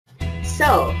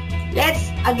So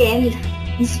let's again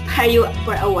inspire you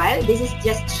for a while. This is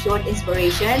just short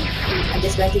inspiration. I'm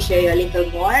just going to show you a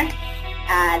little more.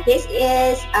 This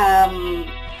is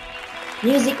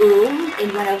music room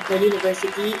in one of the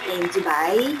university in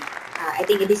Dubai. I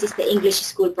think this is the English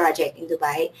school project in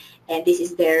Dubai, and this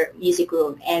is their music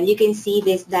room. And you can see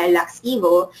this Dialux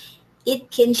Evo. It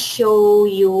can show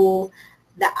you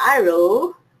the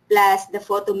arrow plus the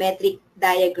photometric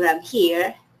diagram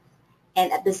here,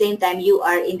 and at the same time you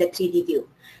are in the 3D view.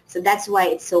 So that's why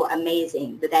it's so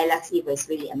amazing. The Dialux Evo is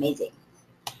really amazing.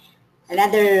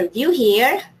 Another view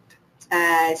here,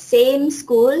 same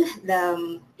school,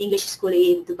 the English school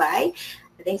in Dubai.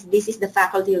 I think this is the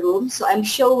faculty room. So I'm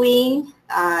showing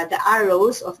the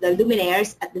arrows of the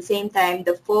luminaires, at the same time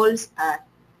the false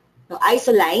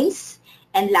ISO lines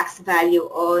and lux value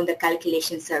on the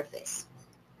calculation surface.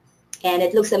 And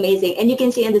it looks amazing. And you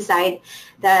can see on the side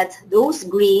that those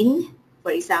green,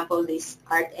 for example, this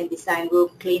art and design room,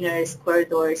 cleaners,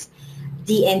 corridors,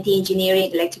 DNT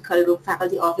engineering, electrical room,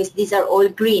 faculty office, these are all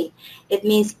green. It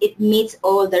means it meets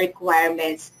all the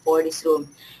requirements for this room.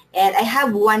 And I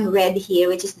have one red here,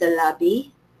 which is the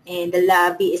lobby. And the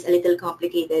lobby is a little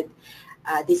complicated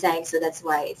design, so that's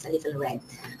why it's a little red.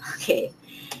 Okay.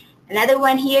 Another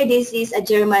one here, this is a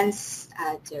chairman's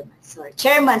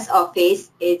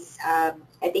office. It's I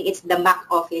think it's the Mac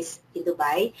office in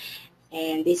Dubai.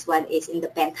 And this one is in the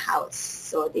penthouse.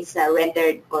 So this is a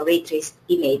rendered or ray traced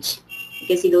image. You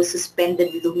can see those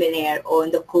suspended luminaire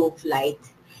on the cove light.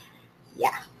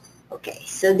 Yeah. Okay.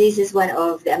 So this is one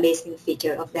of the amazing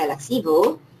feature of Dialux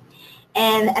Evo.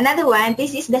 And another one,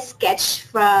 this is the sketch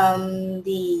from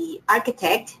the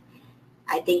architect.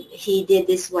 I think he did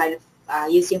this one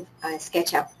using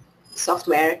SketchUp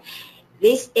software.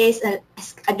 This is,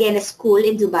 again, a school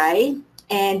in Dubai.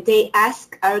 And they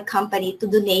asked our company to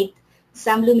donate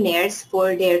some luminaires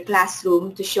for their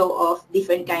classroom to show off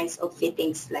different kinds of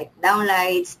fittings like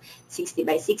downlights, 60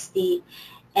 by 60.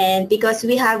 And because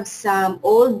we have some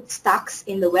old stocks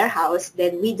in the warehouse,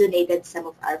 then we donated some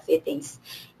of our fittings.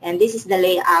 And this is the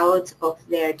layout of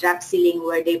their drop ceiling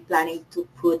where they're planning to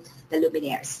put the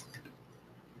luminaires.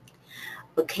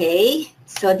 Okay,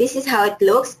 so this is how it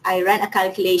looks. I ran a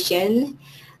calculation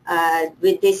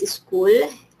with this school.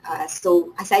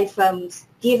 So aside from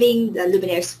giving the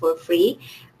luminaires for free,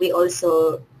 we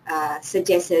also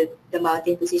suggested the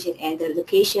mounting position and the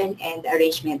location and the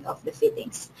arrangement of the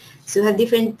fittings. So we have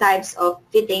different types of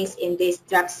fittings in this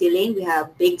drop ceiling. We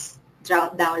have big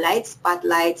downlights,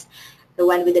 spotlights, the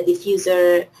one with the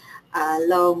diffuser,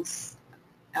 long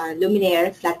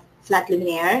luminaire, flat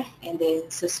luminaire, and then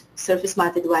surface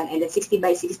mounted one, and then 60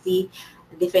 by 60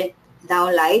 different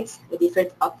downlights with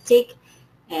different optic,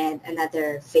 and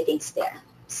another fittings there.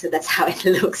 So that's how it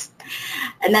looks.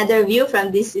 Another view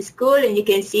from this school, and you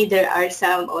can see there are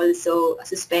some also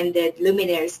suspended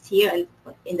luminaires here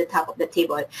in the top of the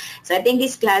table. So I think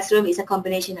this classroom is a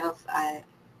combination of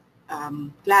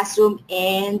classroom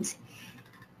and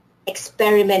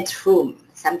experiment room,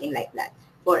 something like that,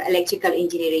 for electrical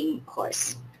engineering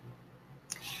course.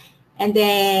 And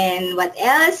then what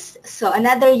else? So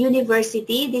another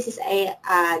university. This is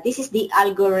the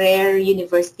Al Ghurair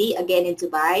University, again in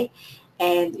Dubai,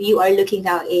 and you are looking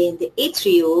now in the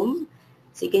atrium.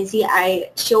 So you can see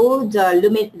I showed the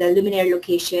luminaire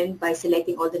location by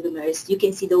selecting all the luminaires. You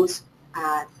can see those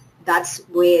dots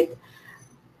with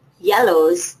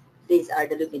yellows. These are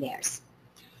the luminaires,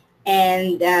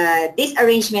 and this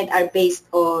arrangement are based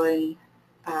on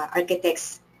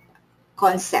architect's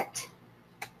concept.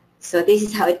 So this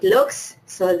is how it looks.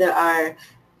 So there are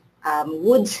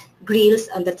wood grills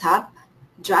on the top,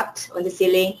 dropped on the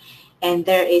ceiling, and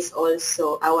there is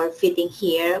also our fitting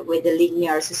here with the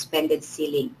linear suspended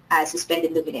ceiling,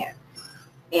 suspended luminaire,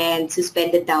 and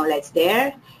suspended downlights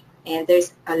there. And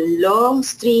there's a long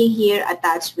string here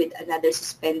attached with another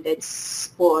suspended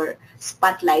for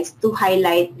spotlights to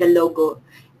highlight the logo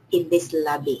in this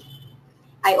lobby.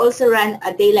 I also ran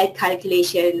a daylight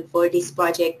calculation for this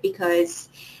project because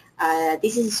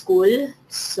this is a school,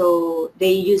 so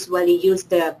they usually use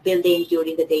the building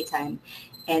during the daytime,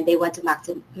 and they want to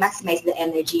maximize the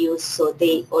energy use, so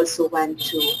they also want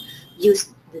to use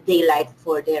the daylight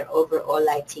for their overall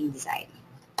lighting design.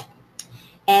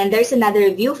 And there's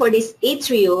another view for this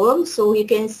atrium, so you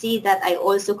can see that I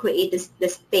also created the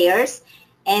stairs,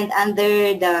 and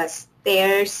under the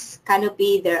stairs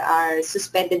canopy there are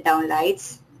suspended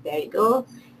downlights. There you go.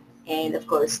 And of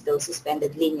course those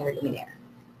suspended linear luminaire.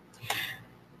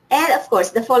 And of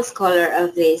course, the false color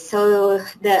of this. So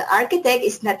the architect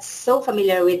is not so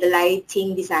familiar with the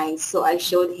lighting design, so I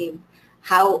showed him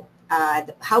how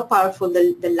powerful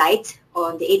the light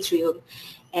on the atrium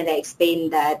And I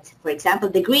explained that, for example,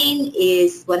 the green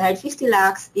is 150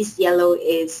 lux, this yellow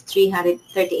is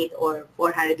 338 or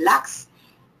 400 lux,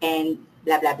 and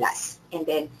blah, blah, blah. And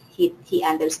then he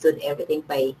understood everything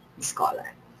by this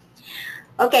color.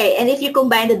 Okay, and if you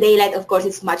combine the daylight, of course,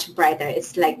 it's much brighter.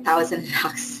 It's like 1,000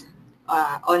 lux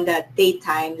on the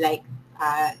daytime, like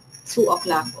 2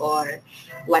 o'clock or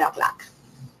 1 o'clock,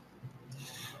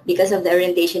 because of the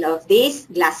orientation of this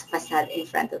glass facade in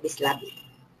front of this lobby.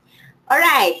 All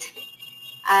right.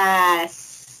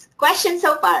 Question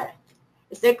so far?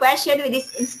 Is there a question with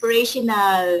these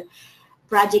inspirational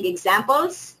project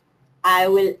examples? I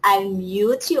will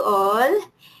unmute you all.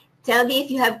 Tell me if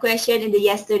you have question in the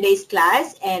yesterday's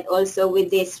class, and also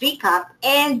with this recap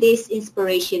and this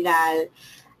inspirational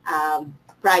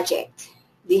project.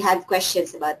 Do you have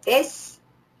questions about this?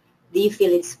 Do you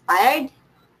feel inspired?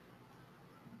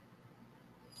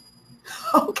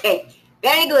 Okay,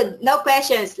 very good. No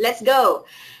questions. Let's go.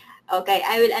 Okay,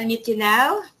 I will unmute you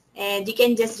now, and you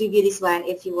can just review this one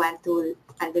if you want to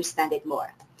understand it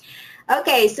more.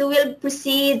 Okay, so we'll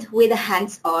proceed with the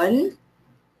hands-on.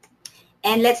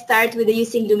 And let's start with the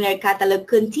using luminary catalog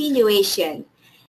continuation.